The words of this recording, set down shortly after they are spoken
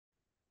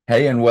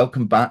Hey, and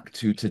welcome back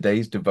to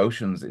today's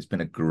devotions. It's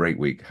been a great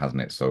week,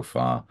 hasn't it, so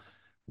far?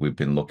 We've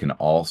been looking at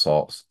all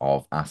sorts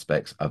of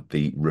aspects of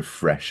the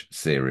Refresh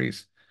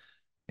series.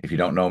 If you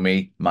don't know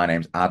me, my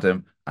name's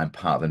Adam. I'm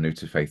part of the New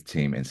to Faith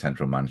team in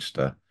Central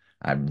Manchester.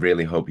 I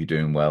really hope you're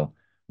doing well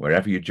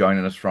wherever you're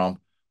joining us from,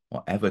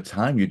 whatever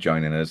time you're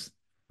joining us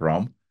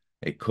from.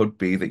 It could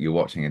be that you're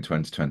watching in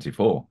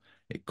 2024.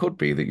 It could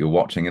be that you're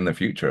watching in the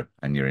future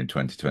and you're in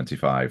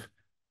 2025.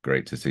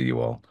 Great to see you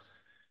all.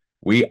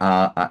 We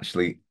are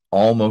actually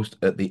almost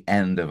at the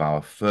end of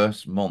our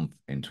first month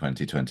in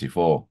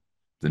 2024.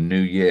 The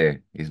new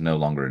year is no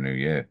longer a new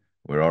year.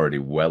 We're already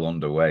well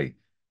underway.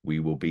 We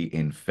will be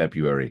in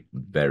February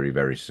very,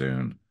 very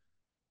soon.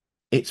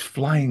 It's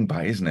flying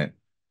by, isn't it?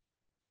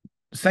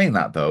 Saying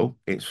that though,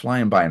 it's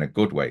flying by in a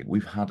good way.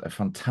 We've had a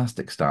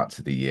fantastic start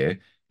to the year.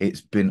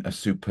 It's been a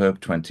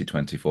superb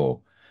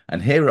 2024.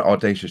 And here at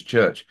Audacious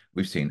Church,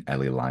 we've seen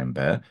Ellie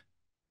Limebear.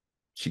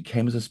 She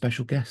came as a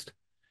special guest.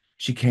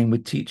 She came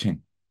with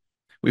teaching.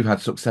 We've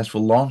had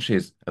successful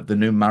launches of the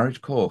new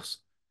marriage course.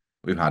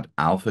 We've had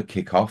Alpha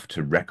kick off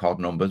to record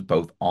numbers,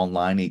 both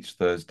online each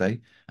Thursday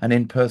and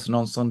in person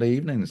on Sunday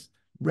evenings.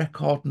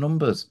 Record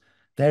numbers.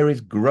 There is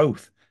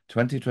growth.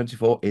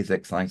 2024 is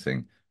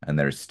exciting, and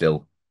there is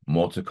still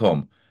more to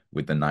come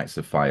with the Nights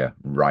of Fire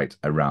right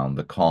around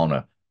the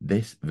corner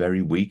this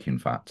very week, in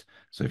fact.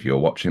 So if you're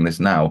watching this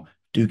now,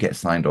 do get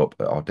signed up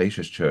at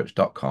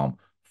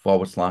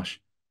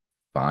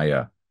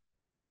audaciouschurch.com/fire.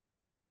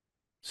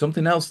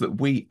 Something else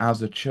that we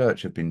as a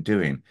church have been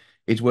doing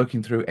is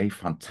working through a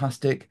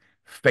fantastic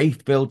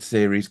faith build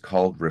series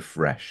called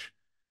Refresh.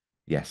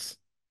 Yes,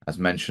 as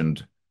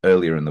mentioned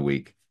earlier in the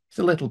week, it's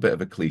a little bit of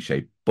a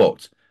cliche,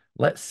 but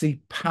let's see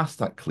past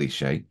that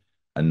cliche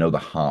and know the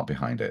heart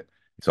behind it.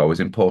 It's always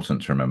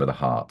important to remember the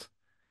heart.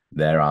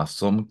 There are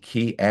some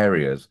key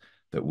areas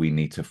that we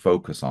need to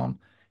focus on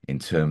in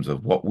terms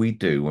of what we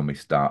do when we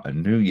start a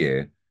new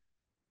year,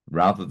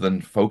 rather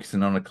than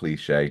focusing on a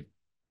cliche.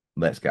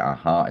 Let's get our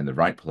heart in the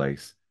right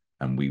place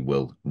and we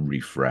will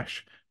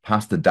refresh.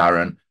 Pastor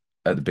Darren,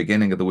 at the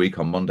beginning of the week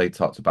on Monday,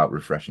 talked about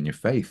refreshing your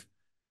faith.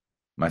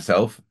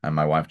 Myself and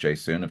my wife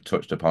Jason have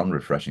touched upon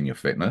refreshing your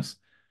fitness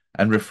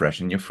and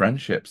refreshing your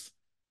friendships.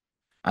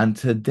 And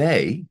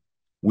today,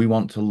 we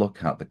want to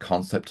look at the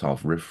concept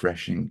of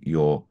refreshing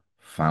your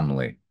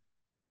family.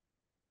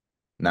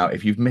 Now,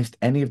 if you've missed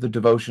any of the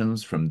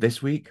devotions from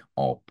this week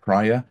or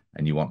prior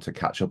and you want to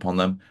catch up on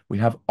them, we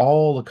have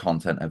all the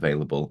content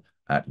available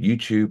at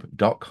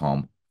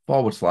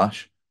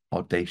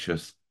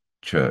youtube.com/audacious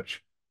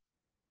church.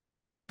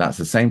 That's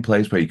the same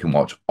place where you can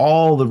watch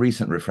all the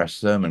recent refreshed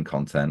sermon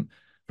content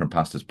from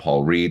Pastors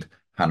Paul Reed,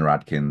 Hannah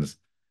Adkins,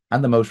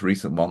 and the most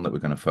recent one that we're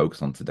going to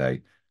focus on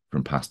today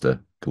from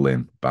Pastor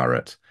Glyn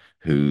Barrett,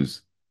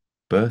 whose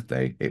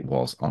birthday it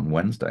was on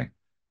Wednesday.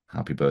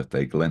 Happy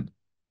birthday, Glyn.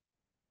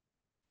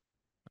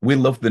 We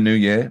love the new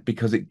year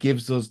because it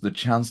gives us the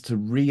chance to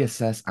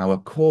reassess our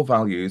core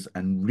values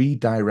and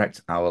redirect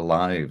our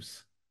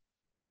lives.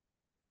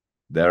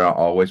 There are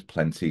always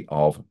plenty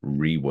of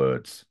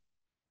rewords.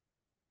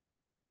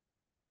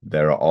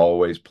 There are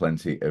always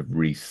plenty of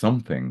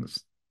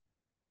re-somethings.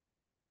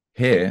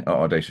 Here at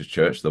Audacious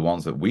Church, the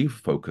ones that we've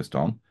focused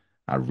on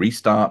are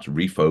restart,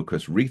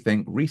 refocus,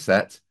 rethink,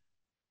 reset,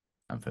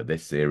 and for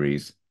this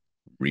series,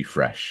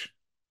 refresh.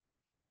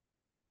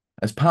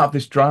 As part of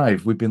this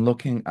drive, we've been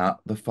looking at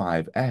the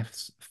 5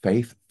 F's: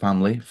 faith,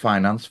 family,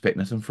 finance,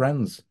 fitness, and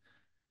friends.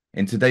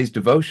 In today's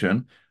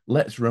devotion,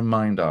 let's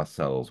remind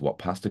ourselves what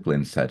Pastor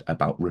Glynn said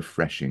about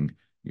refreshing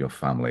your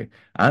family.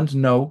 And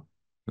no,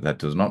 that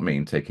does not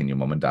mean taking your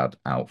mum and dad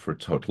out for a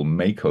total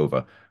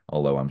makeover,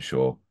 although I'm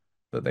sure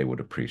that they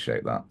would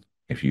appreciate that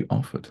if you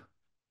offered.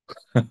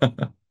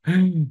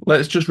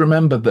 Let's just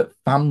remember that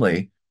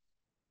family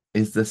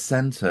is the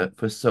center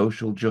for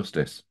social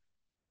justice.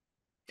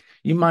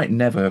 You might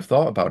never have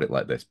thought about it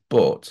like this,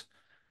 but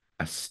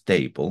a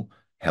stable,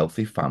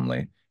 healthy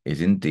family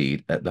is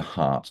indeed at the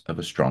heart of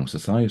a strong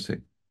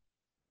society.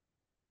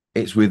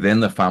 It's within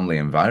the family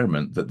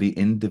environment that the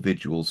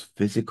individual's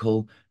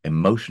physical,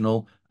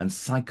 emotional, and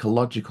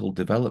psychological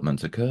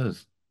development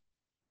occurs.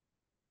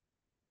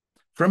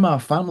 From our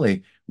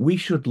family, we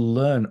should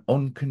learn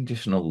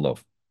unconditional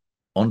love,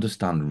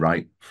 understand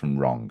right from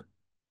wrong,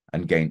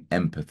 and gain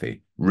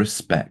empathy,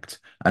 respect,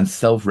 and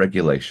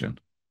self-regulation.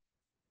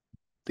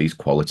 These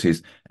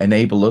qualities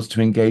enable us to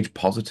engage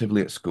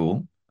positively at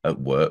school, at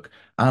work,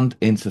 and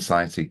in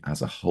society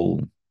as a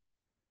whole.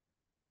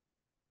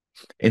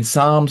 In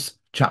Psalms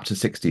chapter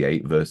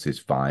 68, verses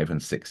 5 and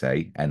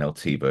 6a,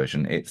 NLT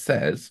version, it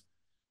says,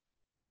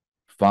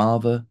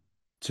 Father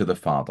to the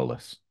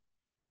fatherless,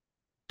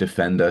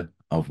 defender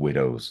of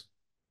widows.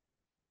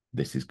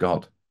 This is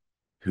God,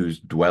 whose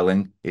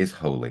dwelling is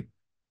holy.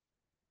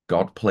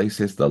 God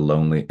places the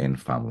lonely in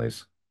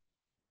families.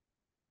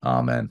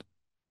 Amen.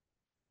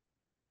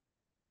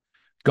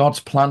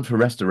 God's plan for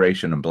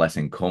restoration and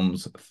blessing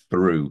comes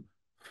through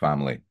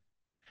family.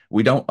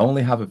 We don't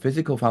only have a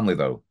physical family,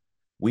 though.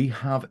 We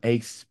have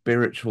a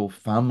spiritual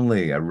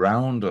family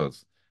around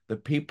us, the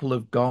people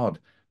of God,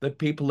 the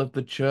people of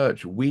the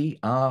church. We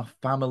are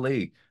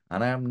family.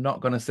 And I am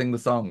not going to sing the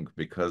song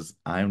because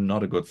I'm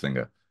not a good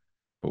singer,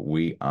 but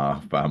we are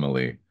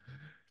family.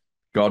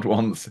 God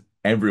wants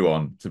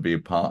everyone to be a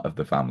part of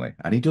the family,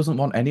 and He doesn't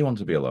want anyone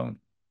to be alone.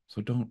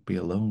 So don't be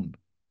alone.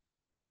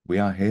 We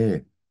are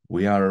here.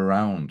 We are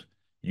around.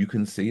 You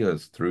can see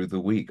us through the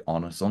week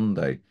on a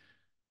Sunday.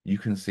 You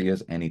can see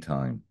us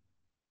anytime.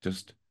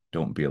 Just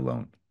don't be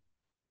alone.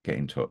 Get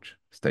in touch.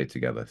 Stay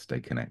together. Stay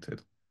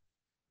connected.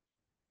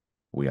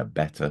 We are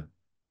better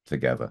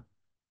together.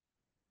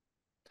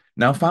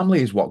 Now,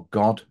 family is what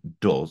God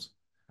does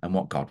and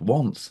what God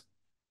wants.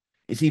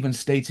 It's even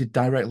stated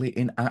directly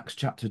in Acts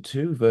chapter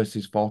 2,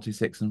 verses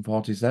 46 and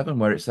 47,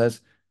 where it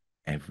says,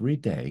 every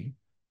day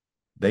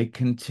they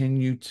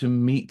continued to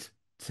meet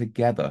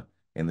together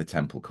in the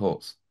temple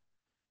courts.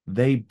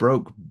 They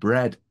broke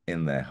bread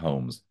in their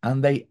homes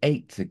and they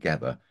ate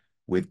together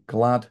with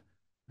glad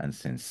and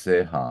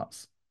sincere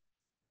hearts,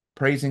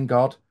 praising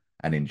God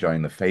and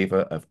enjoying the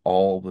favor of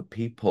all the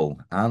people.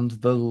 And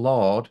the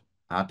Lord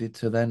added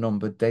to their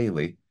number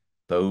daily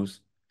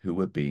those who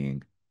were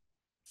being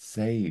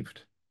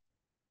saved.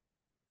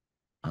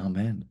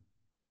 Amen.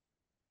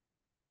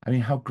 I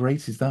mean, how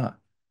great is that?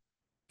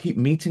 Keep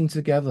meeting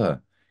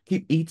together,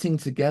 keep eating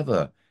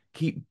together,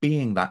 keep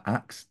being that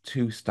Acts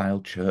 2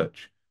 style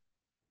church.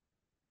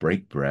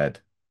 Break bread,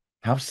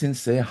 have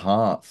sincere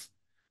hearts,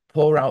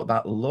 pour out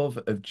that love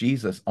of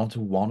Jesus onto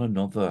one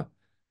another,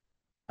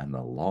 and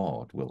the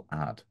Lord will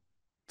add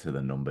to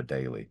the number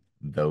daily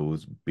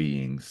those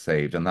being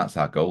saved. And that's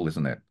our goal,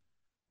 isn't it?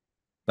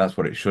 That's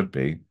what it should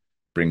be.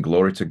 Bring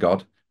glory to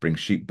God, bring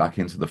sheep back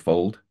into the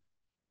fold.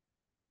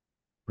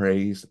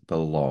 Praise the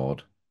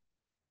Lord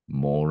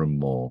more and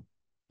more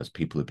as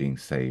people are being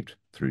saved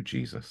through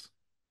Jesus.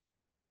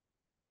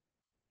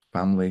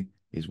 Family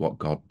is what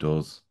God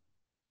does.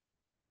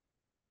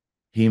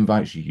 He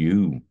invites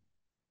you.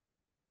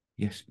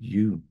 Yes,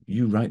 you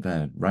right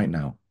there, right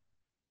now.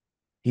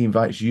 He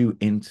invites you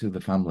into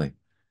the family.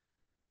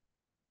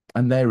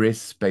 And there is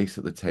space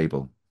at the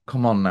table.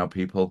 Come on now,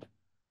 people.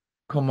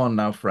 Come on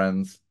now,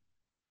 friends.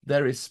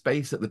 There is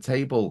space at the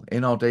table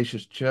in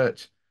Audacious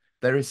Church.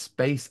 There is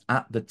space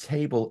at the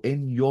table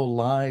in your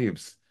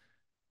lives.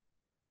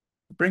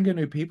 Bring a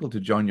new people to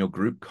join your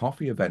group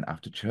coffee event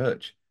after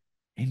church.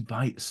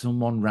 Invite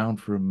someone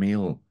round for a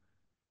meal.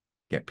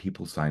 Get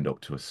people signed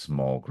up to a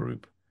small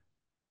group.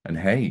 And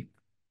hey,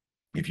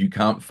 if you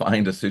can't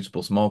find a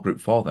suitable small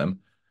group for them,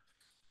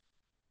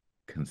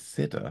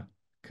 consider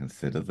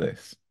consider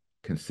this.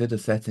 Consider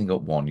setting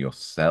up one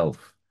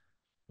yourself.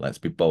 Let's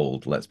be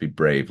bold, let's be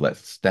brave,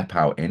 let's step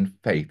out in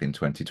faith in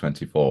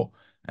 2024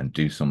 and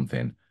do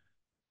something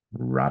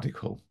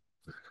radical.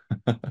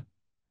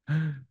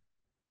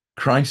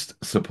 Christ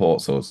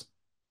supports us.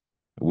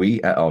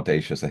 We at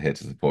Audacious are here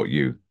to support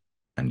you,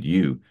 and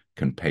you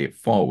can pay it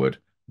forward,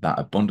 that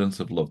abundance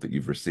of love that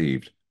you've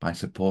received, by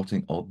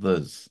supporting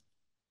others.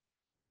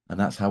 And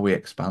that's how we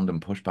expand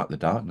and push back the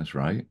darkness,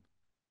 right?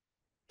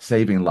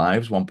 Saving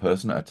lives one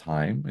person at a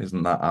time,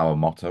 isn't that our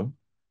motto?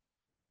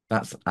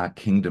 That's our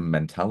kingdom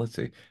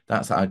mentality.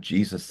 That's our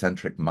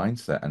Jesus-centric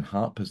mindset and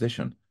heart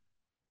position.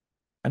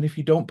 And if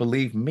you don't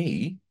believe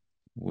me,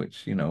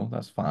 which,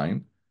 that's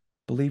fine,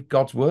 believe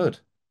God's word.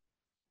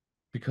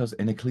 Because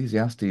in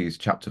Ecclesiastes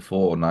chapter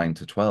 4, 9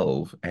 to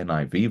 12,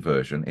 NIV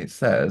version, it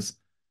says,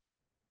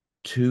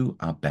 two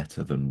are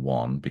better than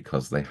one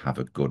because they have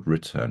a good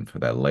return for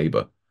their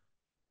labor.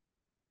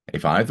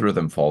 If either of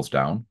them falls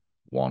down,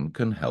 one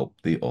can help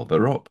the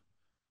other up.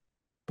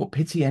 But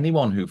pity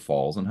anyone who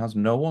falls and has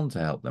no one to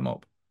help them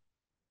up.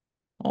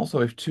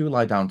 Also, if two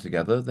lie down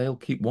together, they'll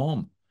keep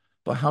warm.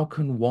 But how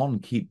can one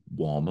keep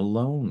warm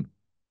alone?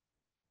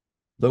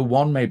 Though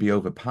one may be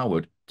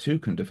overpowered, two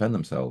can defend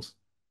themselves.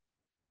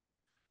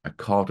 A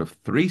cord of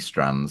three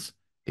strands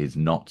is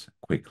not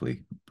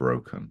quickly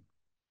broken.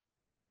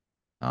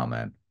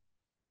 Amen.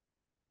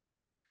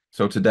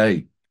 So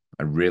today,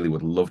 I really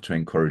would love to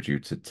encourage you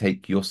to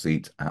take your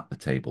seat at the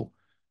table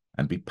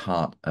and be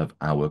part of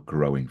our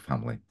growing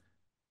family.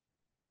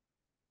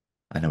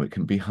 I know it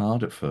can be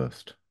hard at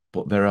first,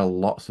 but there are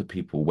lots of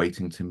people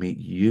waiting to meet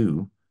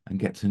you and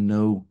get to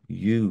know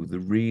you, the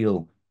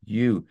real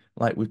you,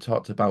 like we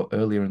talked about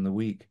earlier in the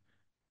week.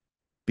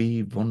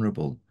 Be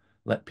vulnerable.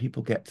 Let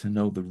people get to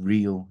know the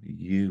real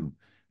you,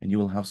 and you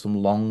will have some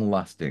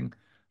long-lasting,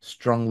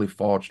 strongly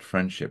forged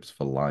friendships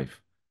for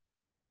life.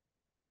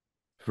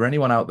 For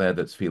anyone out there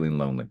that's feeling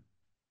lonely,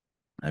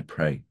 I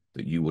pray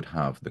that you would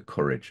have the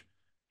courage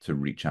to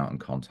reach out and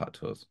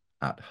contact us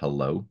at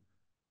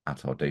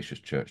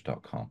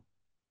hello@audaciouschurch.com.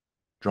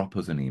 Drop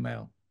us an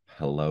email,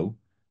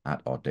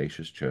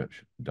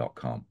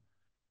 hello@audaciouschurch.com,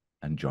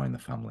 and join the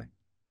family.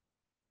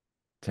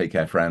 Take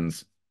care,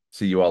 friends.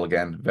 See you all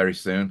again very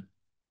soon.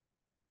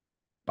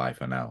 Bye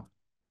for now.